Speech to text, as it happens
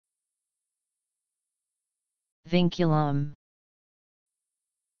vinculum.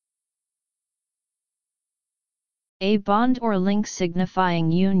 A bond or link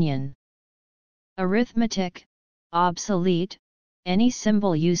signifying union. Arithmetic, obsolete, any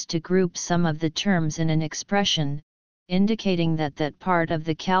symbol used to group some of the terms in an expression, indicating that that part of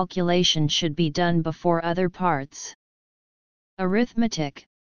the calculation should be done before other parts. Arithmetic,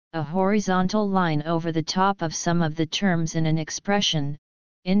 a horizontal line over the top of some of the terms in an expression,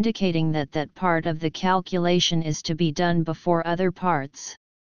 indicating that that part of the calculation is to be done before other parts.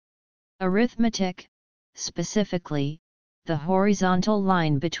 Arithmetic, specifically, the horizontal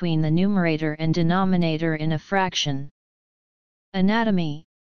line between the numerator and denominator in a fraction. Anatomy,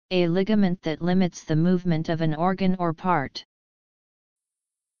 a ligament that limits the movement of an organ or part.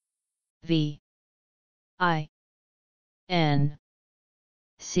 V I N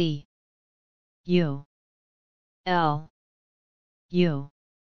C U L U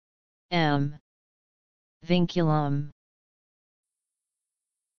M. Vinculum.